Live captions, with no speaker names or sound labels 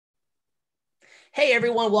Hey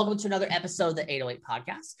everyone, welcome to another episode of the 808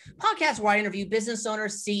 podcast where I interview business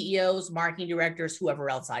owners, CEOs, marketing directors, whoever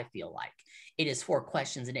else I feel like. It is 4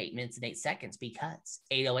 questions in 8 minutes and 8 seconds because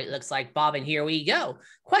 808 looks like Bob, and here we go.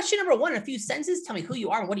 Question number 1, in a few sentences, tell me who you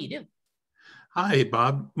are and what do you do? Hi,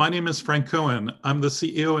 Bob. My name is Frank Cohen. I'm the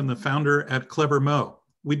CEO and the founder at Clever Mo.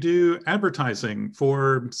 We do advertising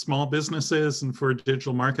for small businesses and for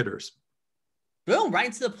digital marketers. Boom,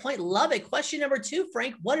 right to the point. Love it. Question number 2,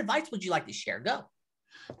 Frank, what advice would you like to share? Go.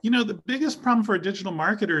 You know, the biggest problem for digital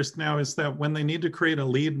marketers now is that when they need to create a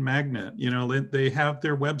lead magnet, they have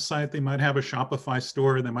their website, they might have a Shopify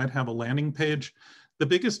store, they might have a landing page. The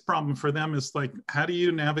biggest problem for them is like, how do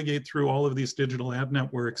you navigate through all of these digital ad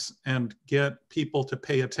networks and get people to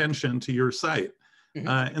pay attention to your site?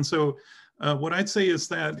 What I'd say is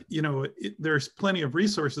that, there's plenty of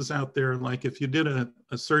resources out there. Like if you did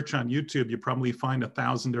a search on YouTube, you probably find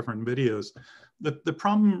 1,000 different videos. The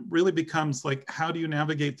problem really becomes like, how do you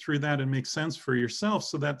navigate through that and make sense for yourself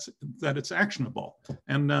so that it's actionable?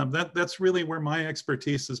 And that's really where my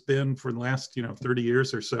expertise has been for the last 30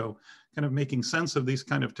 years or so, kind of making sense of these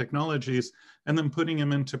kind of technologies and then putting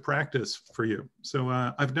them into practice for you. So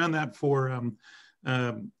I've done that for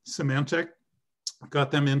Symantec.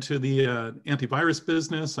 Got them into the antivirus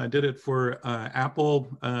business. I did it for Apple,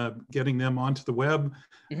 getting them onto the web,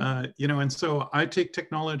 and so I take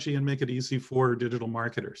technology and make it easy for digital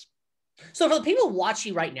marketers. So for the people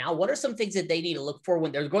watching right now, what are some things that they need to look for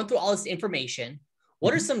when they're going through all this information?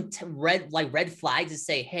 What are some red flags to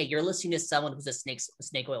say, hey, you're listening to someone who's a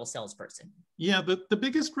snake oil salesperson? Yeah, the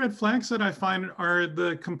biggest red flags that I find are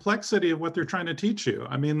the complexity of what they're trying to teach you.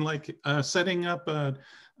 I mean, like setting up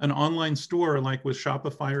an online store like with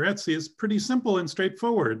Shopify or Etsy is pretty simple and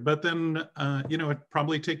straightforward, but then, it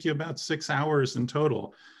probably take you about 6 hours in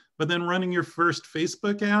total. But then running your first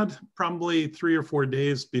Facebook ad, probably 3 or 4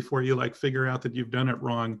 days before you figure out that you've done it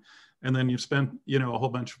wrong. And then you've spent, a whole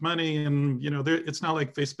bunch of money and, it's not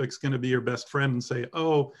like Facebook's going to be your best friend and say,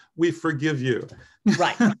 oh, we forgive you.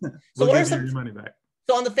 Right. So what are some your money back.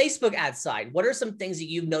 So on the Facebook ad side, what are some things that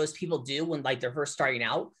you've noticed people do when they're first starting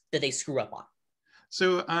out that they screw up on?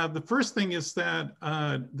 So the first thing is that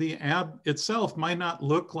the ad itself might not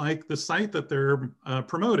look like the site that they're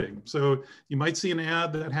promoting. So you might see an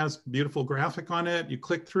ad that has beautiful graphic on it. You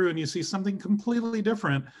click through and you see something completely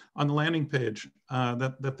different on the landing page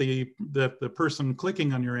that the person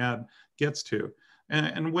clicking on your ad gets to.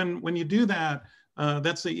 And when you do that,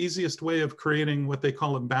 that's the easiest way of creating what they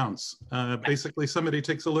call a bounce. Basically, somebody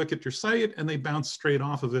takes a look at your site and they bounce straight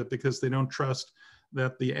off of it because they don't trust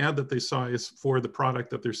that the ad that they saw is for the product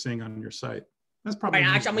that they're seeing on your site. That's probably right.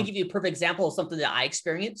 Actually, I'm gonna give you a perfect example of something that I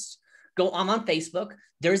experienced. I'm on Facebook.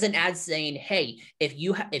 There's an ad saying, "Hey, if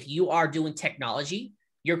you are doing technology,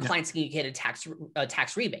 your clients can get a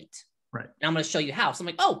tax rebate." Right. And I'm gonna show you how. So I'm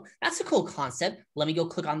like, "Oh, that's a cool concept. Let me go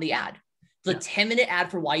click on the ad." The 10-minute ad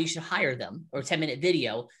for why you should hire them, or 10-minute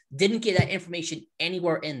video, didn't get that information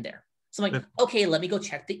anywhere in there. So I'm like, okay, let me go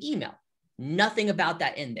check the email. Nothing about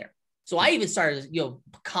that in there. So I even started,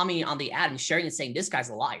 commenting on the ad and sharing and saying, this guy's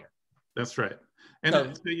a liar. That's right. And,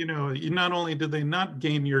 not only did they not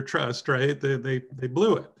gain your trust, right? They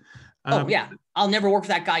blew it. I'll never work with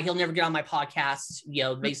that guy. He'll never get on my podcast.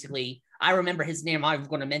 Basically, I remember his name. I'm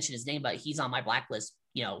going to mention his name, but he's on my blacklist,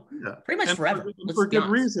 pretty much forever. For good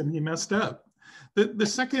reason, he messed up. The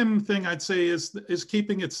second thing I'd say is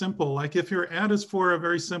keeping it simple. Like if your ad is for a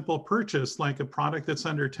very simple purchase, like a product that's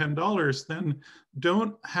under $10, then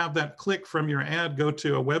don't have that click from your ad go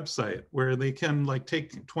to a website where they can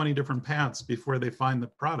take 20 different paths before they find the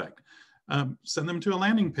product. Send them to a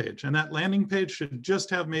landing page, and that landing page should just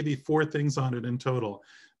have maybe 4 things on it in total.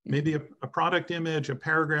 Maybe a product image, a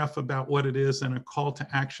paragraph about what it is, and a call to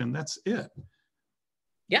action. That's it.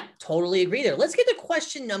 Yeah, totally agree there. Let's get to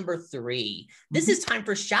question number 3. This is time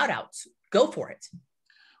for shout outs. Go for it.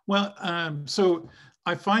 Well, so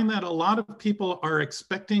I find that a lot of people are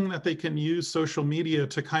expecting that they can use social media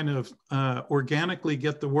to kind of organically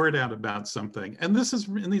get the word out about something. And this is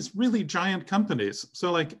in these really giant companies.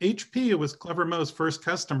 So like HP, it was Clever Mo's first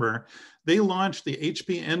customer. They launched the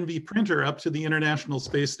HP Envy printer up to the International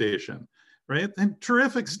Space Station. Right? And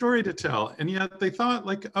terrific story to tell. And yet they thought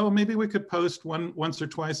maybe we could post once or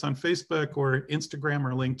twice on Facebook or Instagram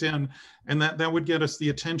or LinkedIn, and that would get us the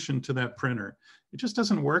attention to that printer. It just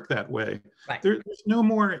doesn't work that way. Right. There's no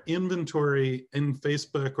more inventory in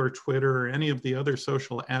Facebook or Twitter or any of the other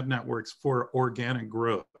social ad networks for organic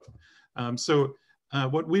growth.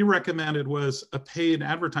 What we recommended was a paid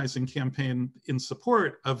advertising campaign in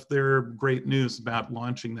support of their great news about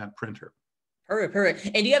launching that printer. Perfect.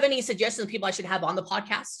 And do you have any suggestions of people I should have on the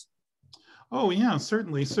podcast? Oh, yeah,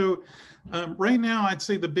 certainly. So right now, I'd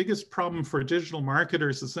say the biggest problem for digital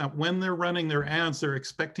marketers is that when they're running their ads, they're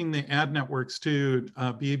expecting the ad networks to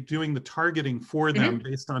be doing the targeting for them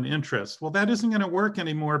based on interest. Well, that isn't going to work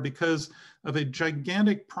anymore because of a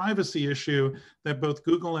gigantic privacy issue that both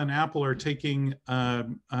Google and Apple are taking,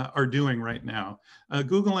 are doing right now.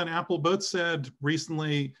 Google and Apple both said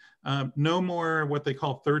recently, no more what they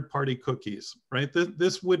call third-party cookies, right?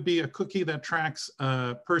 This would be a cookie that tracks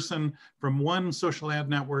a person from one social ad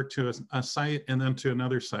network to a site and then to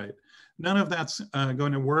another site. None of that's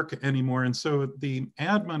going to work anymore. And so the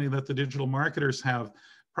ad money that the digital marketers have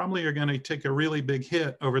probably are going to take a really big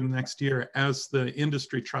hit over the next year as the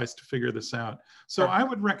industry tries to figure this out. So I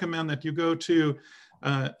would recommend that you go to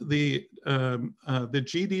the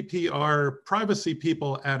GDPR privacy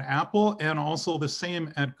people at Apple and also the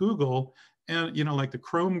same at Google, and like the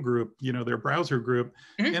Chrome group, their browser group,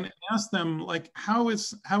 and ask them like, how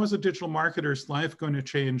is a digital marketer's life going to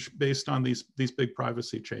change based on these big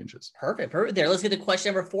privacy changes? Perfect there. Let's get to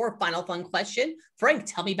question number 4, final fun question. Frank,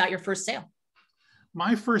 tell me about your first sale.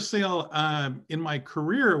 My first sale in my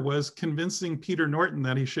career was convincing Peter Norton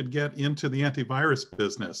that he should get into the antivirus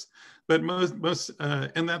business. But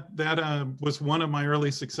and that was one of my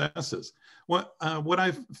early successes. What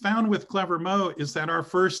I've found with Clever Mo is that our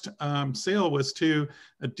first sale was to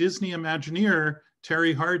a Disney Imagineer,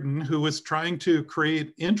 Terry Harden, who was trying to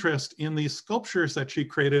create interest in these sculptures that she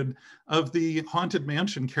created of the Haunted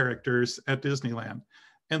Mansion characters at Disneyland.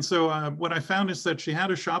 And so what I found is that she had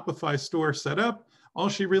a Shopify store set up. All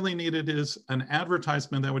she really needed is an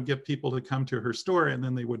advertisement that would get people to come to her store, and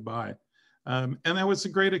then they would buy. And that was a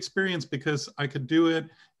great experience because I could do it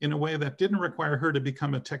in a way that didn't require her to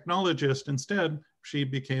become a technologist. Instead, she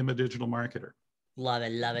became a digital marketer. Love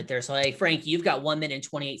it there. So, hey, Frank, you've got 1 minute and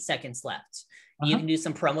 28 seconds left. You can do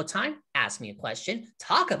some promo time, ask me a question,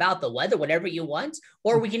 talk about the weather, whatever you want,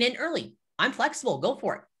 or we can end early. I'm flexible. Go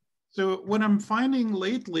for it. So what I'm finding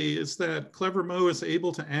lately is that Clever Mo is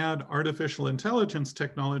able to add artificial intelligence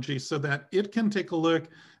technology so that it can take a look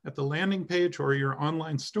at the landing page or your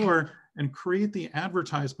online store and create the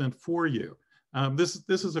advertisement for you. This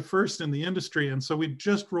is a first in the industry, and so we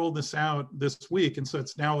just rolled this out this week, and so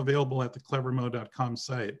it's now available at the clevermo.com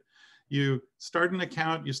site. You start an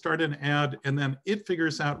account, you start an ad, and then it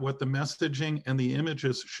figures out what the messaging and the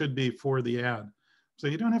images should be for the ad. So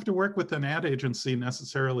you don't have to work with an ad agency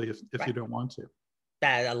necessarily if you don't want to.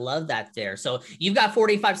 I love that there. So you've got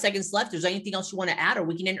 45 seconds left. Is there anything else you want to add, or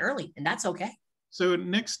we can end early, and that's okay. So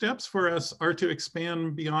next steps for us are to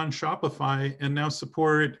expand beyond Shopify and now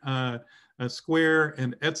support Square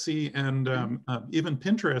and Etsy, and even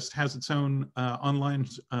Pinterest has its own online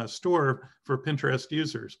store for Pinterest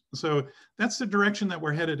users. So that's the direction that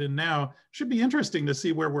we're headed in now. Should be interesting to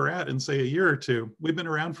see where we're at in, say, a year or two. We've been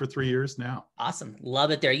around for 3 years now. Awesome. Love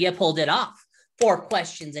it there. You pulled it off. 4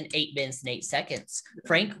 questions in 8 minutes and 8 seconds.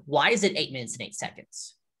 Frank, why is it 8 minutes and 8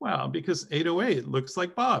 seconds? Well, because 808 looks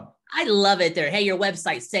like Bob. I love it there. Hey, your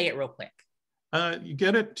website, say it real quick. You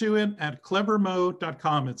get it to it at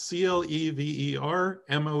clevermo.com. It's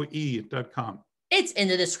CLEVERMOE.com. It's in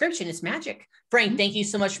the description. It's magic. Frank, thank you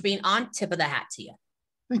so much for being on. Tip of the hat to you.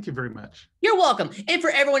 Thank you very much. You're welcome. And for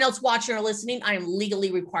everyone else watching or listening, I am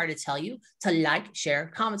legally required to tell you to like, share,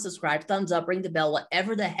 comment, subscribe, thumbs up, ring the bell,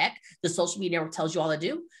 whatever the heck the social media network tells you all to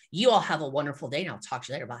do. You all have a wonderful day, and I'll talk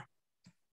to you later. Bye.